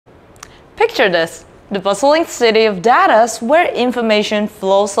Picture this, the bustling city of data where information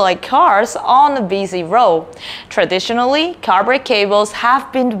flows like cars on a busy road. Traditionally, copper cables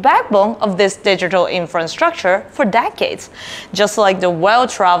have been the backbone of this digital infrastructure for decades, just like the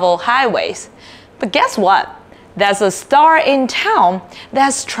well-traveled highways. But guess what? There's a star in town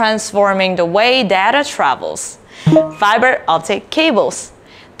that's transforming the way data travels. Fiber optic cables,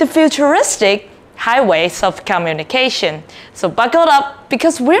 the futuristic highways of communication. So buckle up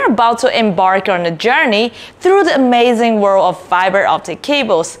because we're about to embark on a journey through the amazing world of fiber optic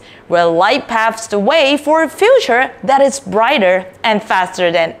cables, where light paves the way for a future that is brighter and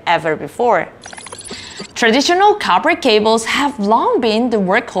faster than ever before. Traditional copper cables have long been the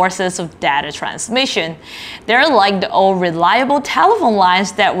workhorses of data transmission. They're like the old reliable telephone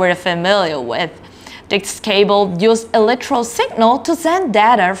lines that we're familiar with. This cable uses electrical signal to send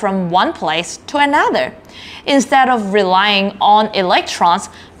data from one place to another. Instead of relying on electrons,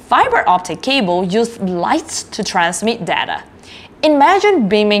 fiber optic cable uses lights to transmit data. Imagine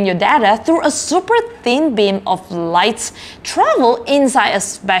beaming your data through a super thin beam of lights travel inside a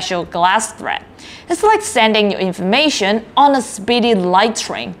special glass thread. It's like sending your information on a speedy light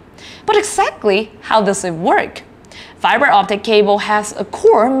train. But exactly how does it work? Fiber optic cable has a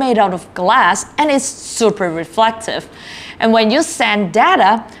core made out of glass and is super reflective. And when you send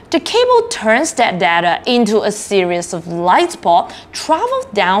data, the cable turns that data into a series of light spots travel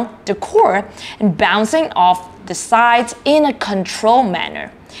down the core and bouncing off the sides in a controlled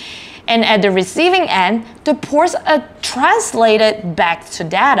manner. And at the receiving end, the ports are translated back to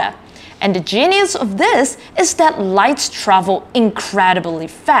data. And the genius of this is that lights travel incredibly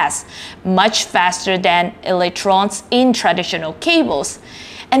fast, much faster than electrons in traditional cables.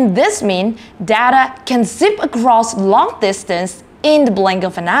 And this means data can zip across long distance in the blink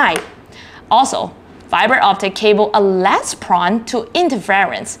of an eye. Also, fiber optic cables are less prone to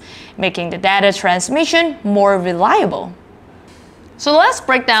interference, making the data transmission more reliable. So let's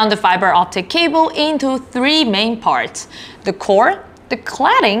break down the fiber optic cable into three main parts: the core, the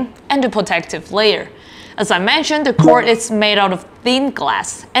cladding, and the protective layer. As I mentioned, the core is made out of thin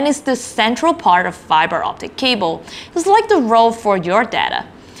glass and is the central part of fiber optic cable. It's like the road for your data.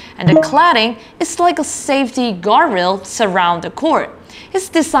 And the cladding is like a safety guardrail surround the core. It's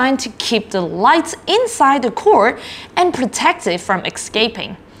designed to keep the lights inside the core and protect it from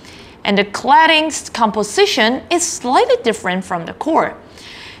escaping. And the cladding's composition is slightly different from the core,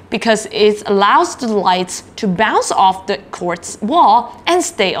 because it allows the lights to bounce off the core's wall and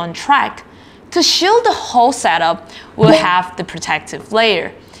stay on track. To shield the whole setup, we'll have the protective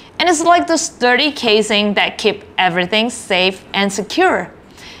layer. And it's like the sturdy casing that keeps everything safe and secure.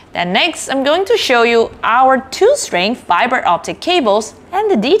 Then next, I'm going to show you our two-string fiber optic cables and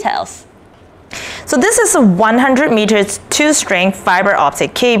the details. So this is a 100 meters two-string fiber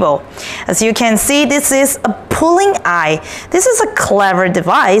optic cable. As you can see, this is a pulling eye. This is a clever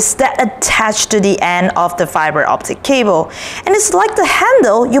device that attached to the end of the fiber optic cable. And it's like the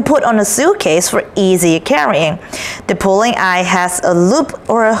handle you put on a suitcase for easy carrying. The pulling eye has a loop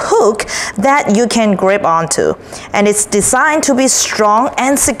or a hook that you can grip onto. And it's designed to be strong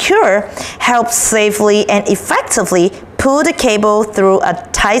and secure, help safely and effectively pull the cable through a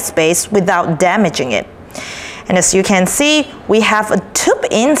tight space without damaging it. And as you can see, we have a tube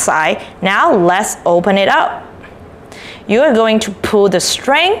inside. Now let's open it up. You are going to pull the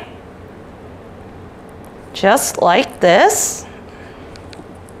string just like this.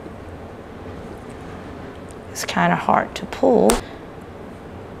 It's kind of hard to pull.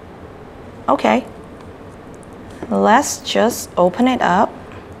 Okay, let's just open it up.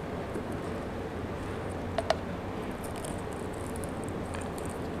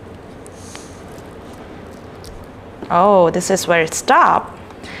 Oh, this is where it stopped.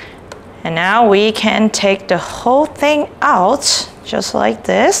 And now we can take the whole thing out, just like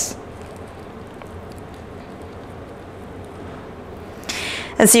this.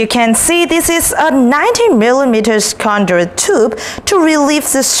 As you can see, this is a 19 millimeters conduit tube to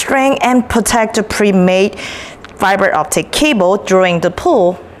relieve the string and protect the pre-made fiber optic cable during the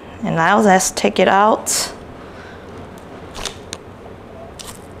pull. And now let's take it out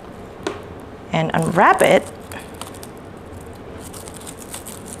and unwrap it.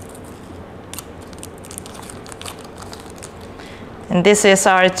 And this is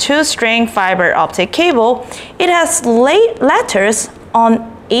our two-string fiber optic cable. It has letters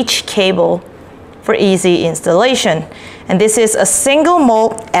on each cable for easy installation. And this is a single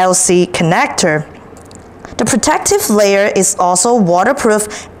mode LC connector. The protective layer is also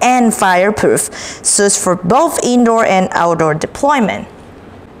waterproof and fireproof, suited for both indoor and outdoor deployment.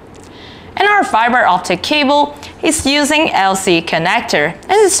 And our fiber optic cable is using LC connector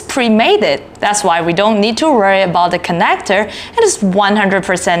and it's pre-mated. That's why we don't need to worry about the connector, and it's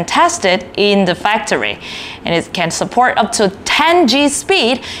 100% tested in the factory. And it can support up to 10G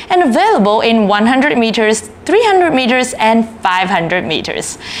speed and available in 100 meters, 300 meters, and 500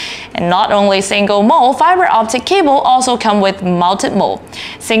 meters. And not only single mode, fiber optic cable also come with multi-mode.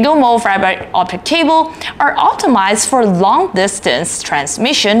 Single mode fiber optic cable are optimized for long distance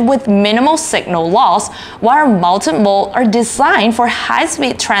transmission with minimal signal loss, while multi-mode are designed for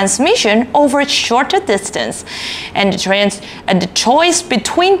high-speed transmission over shorter distance. And the choice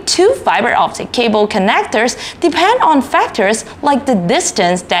between two fiber optic cable connectors depend on factors like the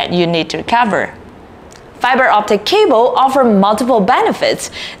distance that you need to cover. Fiber optic cable offer multiple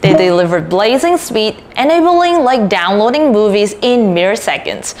benefits. They deliver blazing speed, enabling like downloading movies in mere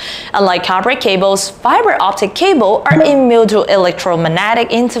seconds. Unlike copper cables, fiber optic cable are immune to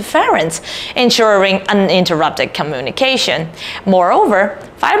electromagnetic interference, ensuring uninterrupted communication. Moreover,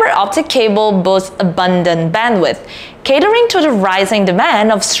 fiber optic cable boasts abundant bandwidth, catering to the rising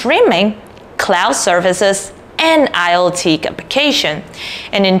demand of streaming, cloud services, and IoT application.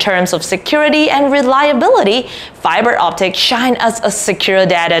 And in terms of security and reliability, fiber optic shine as a secure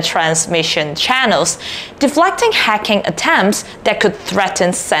data transmission channels, deflecting hacking attempts that could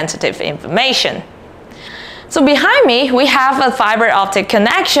threaten sensitive information. So behind me, we have a fiber optic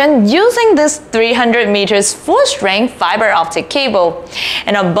connection using this 300 meters full-strength fiber optic cable.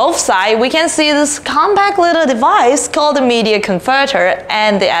 And on both sides, we can see this compact little device called the media converter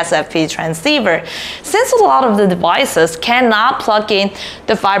and the SFP transceiver. Since a lot of the devices cannot plug in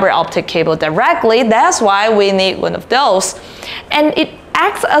the fiber optic cable directly, that's why we need one of those. And it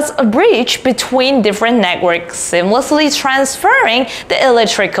acts as a bridge between different networks, seamlessly transferring the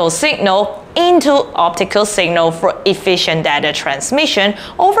electrical signal into optical signal for efficient data transmission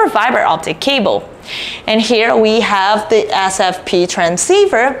over fiber optic cable. And here we have the SFP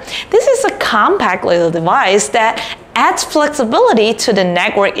transceiver. This is a compact little device that adds flexibility to the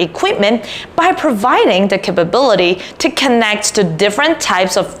network equipment by providing the capability to connect to different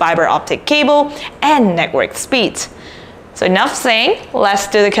types of fiber optic cable and network speeds. So enough saying, let's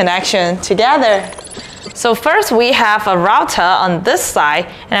do the connection together. So first we have a router on this side,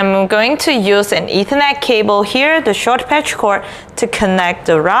 and I'm going to use an Ethernet cable here, the short patch cord, to connect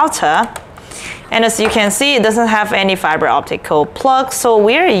the router. And as you can see, it doesn't have any fiber optical plug, so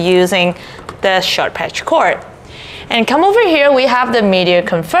we're using the short patch cord. And come over here, we have the media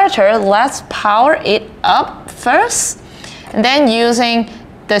converter. Let's power it up first, and then using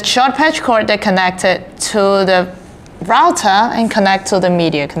the short patch cord that connected to the router and connect to the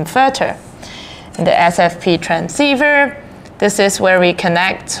media converter. And the SFP transceiver, this is where we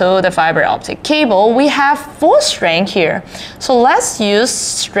connect to the fiber optic cable. We have full strength here. So let's use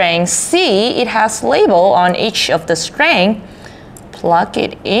string C. It has label on each of the string. Plug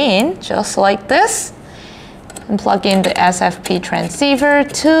it in just like this. And plug in the SFP transceiver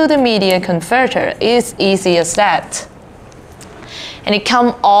to the media converter. It's easy as that. And it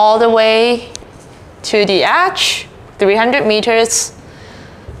comes all the way to the edge, 300 meters.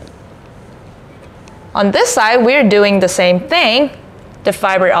 On this side, we're doing the same thing. The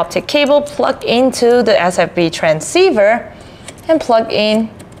fiber optic cable plug into the SFP transceiver and plug in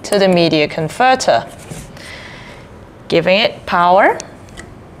to the media converter, giving it power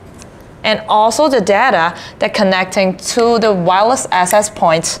and also the data that connecting to the wireless access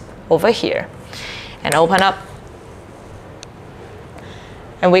points over here. And open up.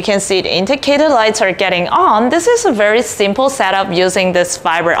 And we can see the indicator lights are getting on. This is a very simple setup using this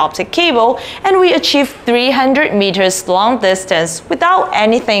fiber optic cable, and we achieve 300 meters long distance without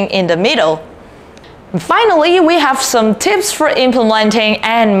anything in the middle. And finally, we have some tips for implementing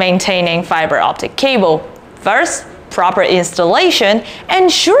and maintaining fiber optic cable. First, proper installation.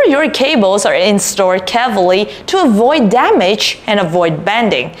 Ensure your cables are installed carefully to avoid damage and avoid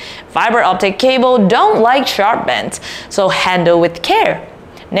bending. Fiber optic cable don't like sharp bends, so handle with care.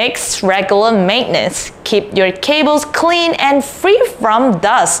 Next, regular maintenance. Keep your cables clean and free from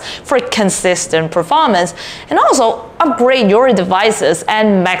dust for consistent performance. And also, upgrade your devices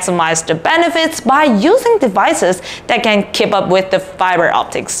and maximize the benefits by using devices that can keep up with the fiber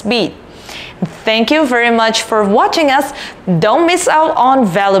optic speed. Thank you very much for watching us. Don't miss out on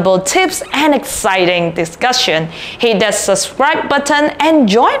valuable tips and exciting discussion. Hit that subscribe button and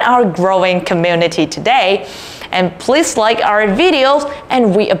join our growing community today. And please like our videos,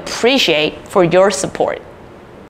 and we appreciate for your support.